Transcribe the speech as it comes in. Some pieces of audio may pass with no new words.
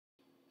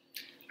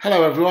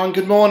Hello everyone,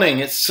 good morning.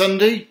 It's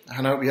Sunday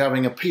and I hope you're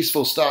having a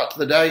peaceful start to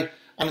the day,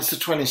 and it's the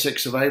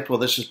 26th of April.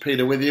 This is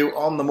Peter with you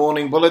on the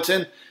Morning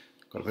Bulletin.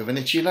 Got a bit of an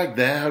itchy leg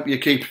there, hope you're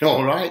keeping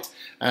all right,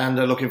 and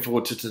looking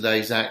forward to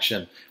today's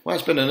action. Well,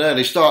 it's been an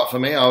early start for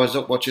me. I was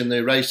up watching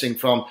the racing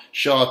from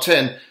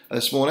Sha-Tin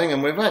this morning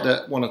and we've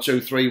had one or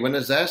two, three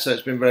winners there, so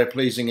it's been very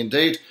pleasing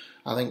indeed.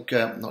 I think,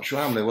 not sure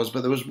how many it was,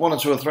 but there was one or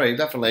two or three,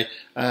 definitely,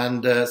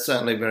 and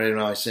certainly very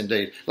nice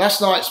indeed.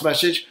 Last night's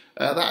message,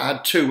 that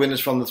had two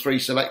winners from the three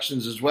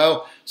selections as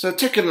well, so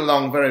ticking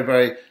along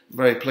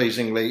very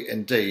pleasingly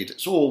indeed.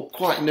 It's all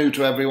quite new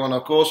to everyone,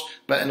 of course,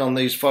 betting on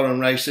these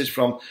foreign races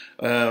from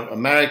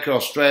America,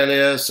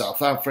 Australia,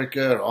 South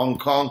Africa, Hong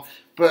Kong.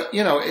 But,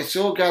 you know, it's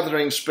all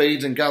gathering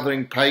speed and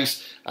gathering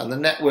pace, and the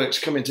network's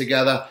coming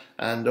together,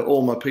 and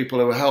all my people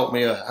who help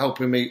me are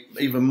helping me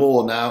even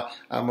more now,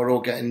 and we're all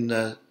getting,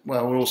 well,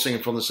 we're all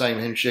singing from the same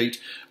hymn sheet,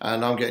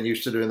 and I'm getting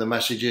used to doing the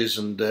messages,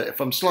 and if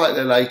I'm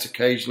slightly late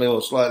occasionally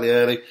or slightly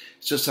early,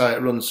 it's just how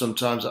it runs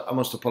sometimes. I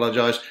must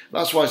apologise.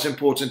 That's why it's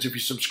important, if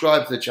you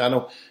subscribe to the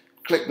channel,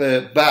 click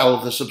the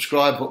bell, the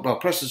subscribe button, well,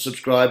 press the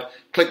subscribe,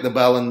 click the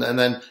bell, and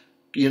then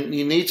you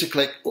need to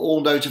click all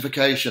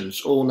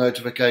notifications,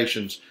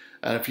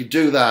 and if you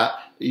do that,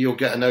 you'll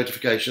get a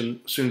notification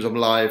as soon as I'm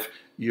live.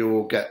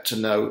 You'll get to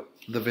know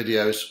the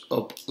videos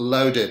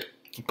uploaded.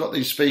 I've got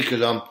these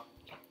speakers on,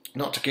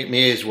 not to keep my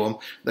ears warm.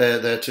 They're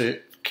there to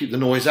keep the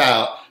noise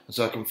out,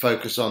 so I can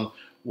focus on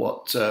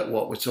what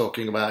we're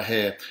talking about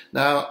here.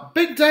 Now,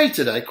 big day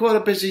today, quite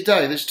a busy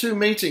day. There's two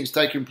meetings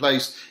taking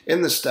place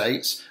in the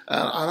States,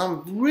 and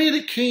I'm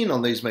really keen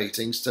on these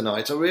meetings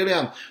tonight. I really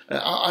am.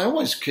 I'm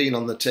always keen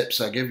on the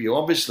tips I give you,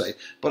 obviously,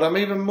 but I'm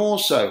even more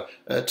so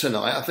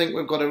tonight. I think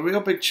we've got a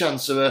real big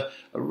chance of a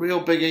real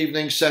big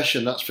evening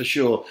session, that's for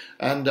sure.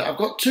 And I've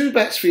got two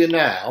bets for you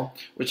now,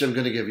 which I'm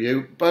going to give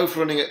you, both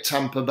running at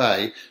Tampa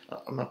Bay.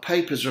 My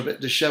papers are a bit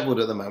dishevelled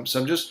at the moment, so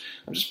I'm just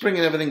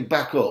bringing everything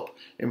back up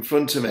in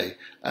front of me.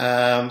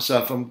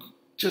 So if I'm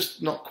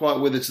just not quite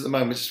with it at the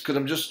moment, it's because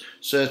I'm just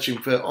searching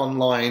for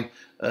online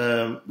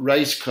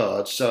race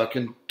cards so I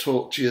can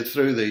talk to you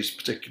through these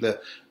particular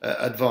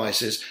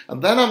advices.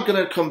 And then I'm going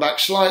to come back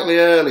slightly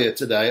earlier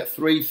today at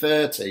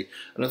 3:30,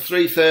 and at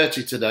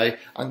 3:30 today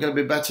I'm going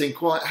to be betting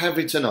quite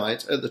heavy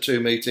tonight at the two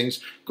meetings,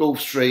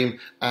 Gulfstream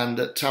and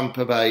at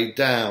Tampa Bay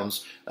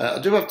Downs. I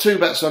do have two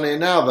bets on here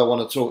now that I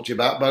want to talk to you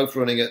about, both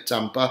running at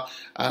Tampa,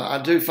 and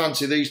I do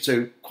fancy these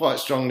two quite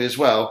strongly as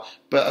well.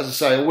 But as I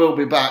say, I will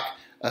be back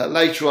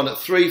later on at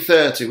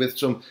 3:30 with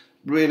some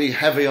really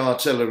heavy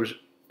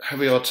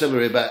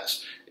artillery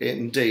bets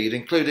indeed,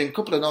 including a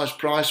couple of nice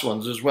price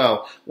ones as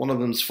well. One of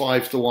them's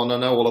 5-1. I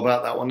know all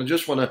about that one. I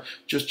just want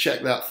to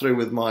check that through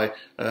with my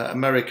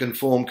American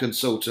form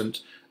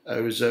consultant,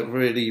 who's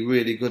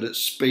really good at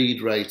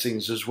speed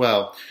ratings as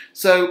well.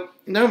 So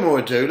no more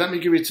ado, let me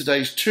give you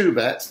today's two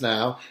bets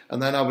now,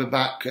 and then I'll be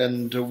back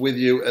and with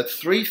you at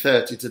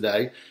 3:30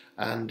 today,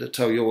 and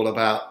tell you all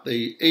about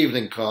the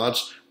evening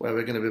cards, where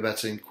we're going to be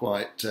betting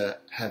quite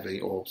heavy,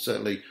 or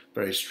certainly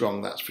very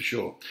strong, that's for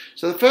sure.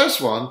 So the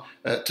first one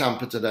at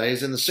Tampa today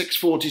is in the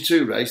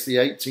 6:42 race, the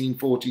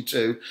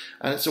 18:42,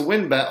 and it's a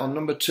win bet on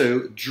number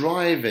 2,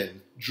 Drive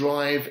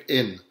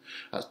In.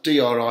 That's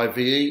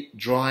D-R-I-V-E,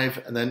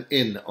 drive, and then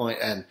in,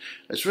 I-N.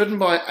 It's ridden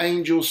by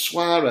Angel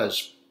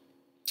Suarez.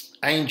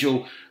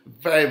 Angel,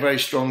 very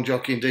strong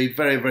jockey indeed,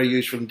 very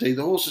useful indeed.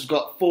 The horse has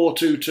got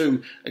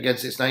 4-2-2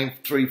 against its name,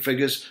 three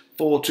figures,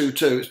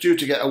 4-2-2. It's due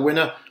to get a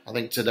winner. I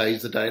think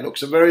today's the day. It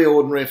looks a very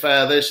ordinary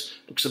affair, this.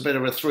 Looks a bit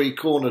of a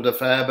three-cornered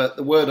affair, but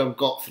the word I've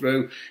got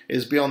through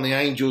is beyond the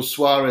Angel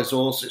Suarez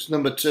horse. It's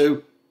number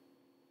 2.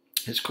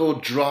 It's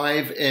called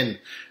Drive In.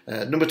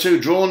 Number 2,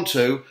 drawn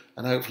 2,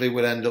 and hopefully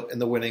we'll end up in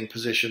the winning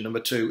position. Number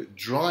 2,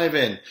 Drive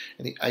In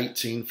the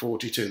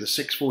 18:42, the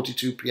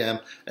 6:42 p.m.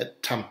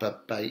 at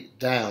Tampa Bay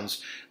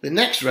Downs. The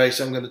next race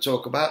I'm going to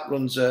talk about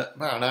runs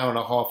about an hour and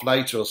a half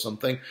later or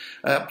something.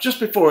 Just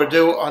before I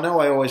do, I know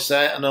I always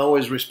say it, and I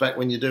always respect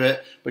when you do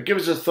it, but give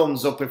us a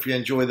thumbs up if you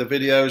enjoy the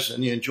videos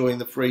and you're enjoying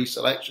the free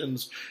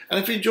selections. And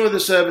if you enjoy the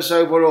service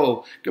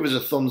overall, give us a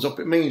thumbs up.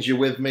 It means you're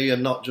with me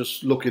and not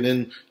just looking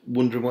in,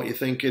 wondering what you're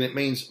thinking. It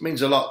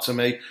means a lot to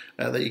me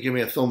that you give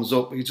me a thumbs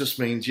up. It just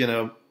means, you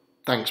know,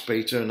 thanks,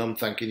 Peter, and I'm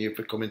thanking you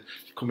for coming.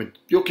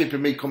 You're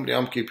keeping me company,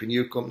 I'm keeping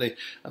you company,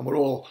 and we're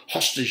all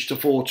hostage to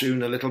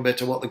fortune a little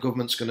bit of what the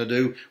government's going to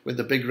do with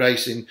the big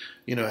racing,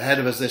 you know, ahead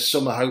of us this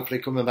summer, hopefully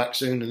coming back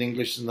soon in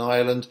English and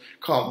Ireland.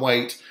 Can't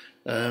wait,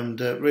 and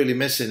really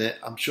missing it.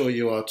 I'm sure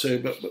you are too,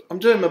 but I'm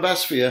doing my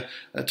best for you,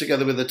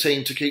 together with the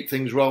team, to keep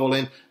things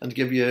rolling and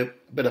give you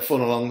a bit of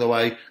fun along the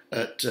way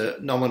at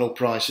nominal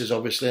prices,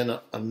 obviously,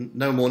 and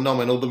no more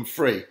nominal than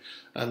free.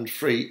 And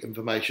free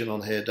information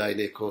on here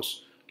daily, of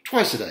course,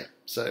 twice a day.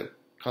 So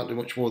can't do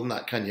much more than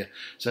that, can you?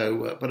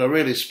 So, but I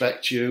really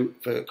respect you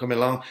for coming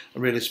along. I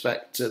really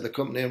respect the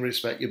company and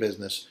respect your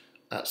business.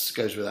 That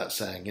goes without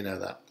saying, you know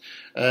that.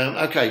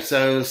 Okay,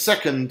 so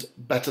second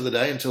bet of the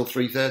day until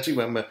 3:30,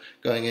 when we're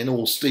going in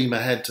all steam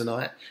ahead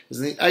tonight, is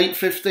the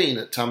 8:15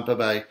 at Tampa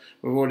Bay.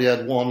 We've already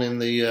had one in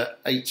the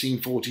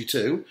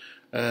 18:42,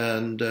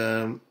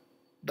 and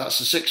That's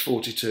the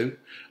 6:42,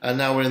 and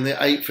now we're in the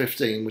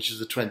 8:15, which is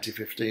the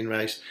 2015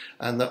 race.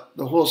 And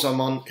the horse I'm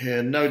on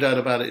here, no doubt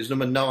about it, is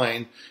number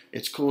 9.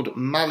 It's called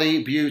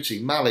Mali Beauty.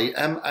 Mali,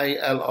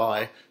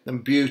 M-A-L-I, then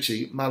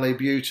Beauty, Mali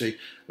Beauty.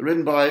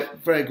 Ridden by a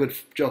very good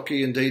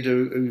jockey indeed,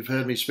 who you've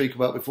heard me speak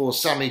about before,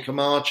 Sammy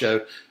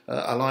Camacho.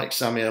 I like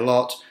Sammy a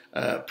lot.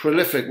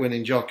 Prolific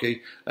winning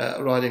jockey,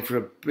 riding for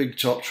a big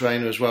top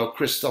trainer as well,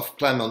 Christophe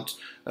Clement.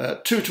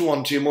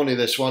 2-1 to your money,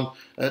 this one.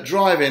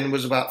 Drive-in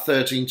was about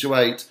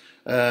 13-8.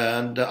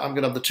 And I'm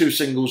going to have the 2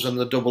 singles and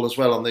the double as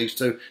well on these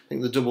two. I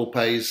think the double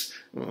pays,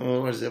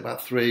 what is it,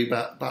 about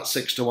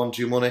 6-1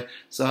 to your money.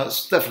 So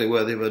it's definitely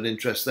worthy of an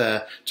interest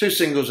there. 2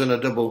 singles and a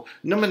double.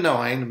 Number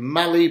 9,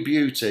 Mali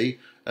Beauty,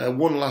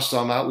 won last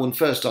time out, won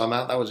first time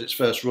out. That was its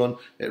first run.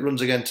 It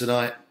runs again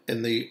tonight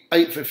in the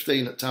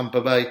 8:15 at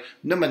Tampa Bay.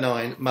 Number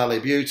 9, Mali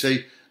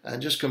Beauty.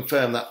 And just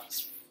confirm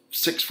that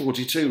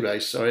 6:42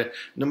 race, sorry.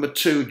 Number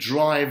 2,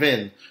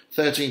 Drive-In,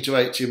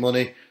 13-8 to your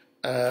money.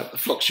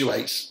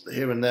 Fluctuates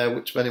here and there,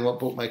 depending what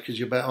bookmakers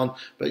you bet on,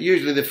 but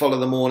usually they follow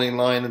the morning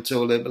line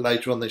until a little bit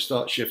later on they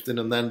start shifting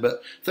them then.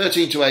 But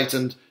 13-8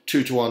 and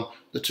 2-1,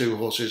 the 2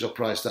 horses are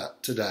priced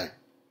at today.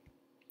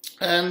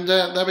 And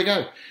there we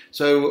go.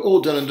 So all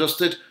done and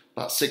dusted.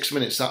 About 6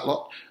 minutes that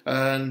lot,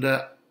 and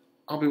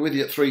I'll be with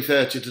you at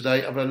 3:30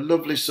 today. Have a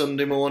lovely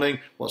Sunday morning,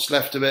 what's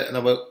left of it, and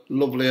have a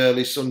lovely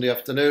early Sunday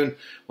afternoon.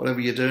 Whatever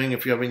you're doing,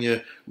 if you're having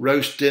your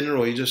roast dinner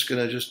or you're just going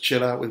to just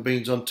chill out with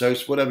beans on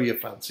toast, whatever you're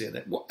fancying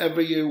it,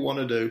 whatever you want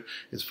to do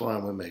is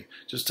fine with me.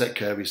 Just take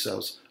care of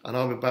yourselves, and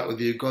I'll be back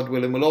with you, God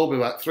willing. We'll all be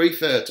back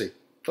 3:30.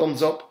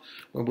 Thumbs up,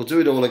 and we'll do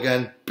it all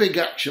again. Big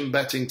action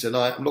betting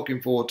tonight. I'm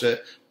looking forward to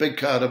it. Big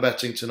card of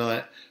betting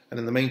tonight. And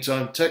in the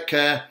meantime, take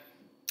care.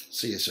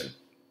 See you soon.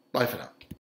 Bye for now.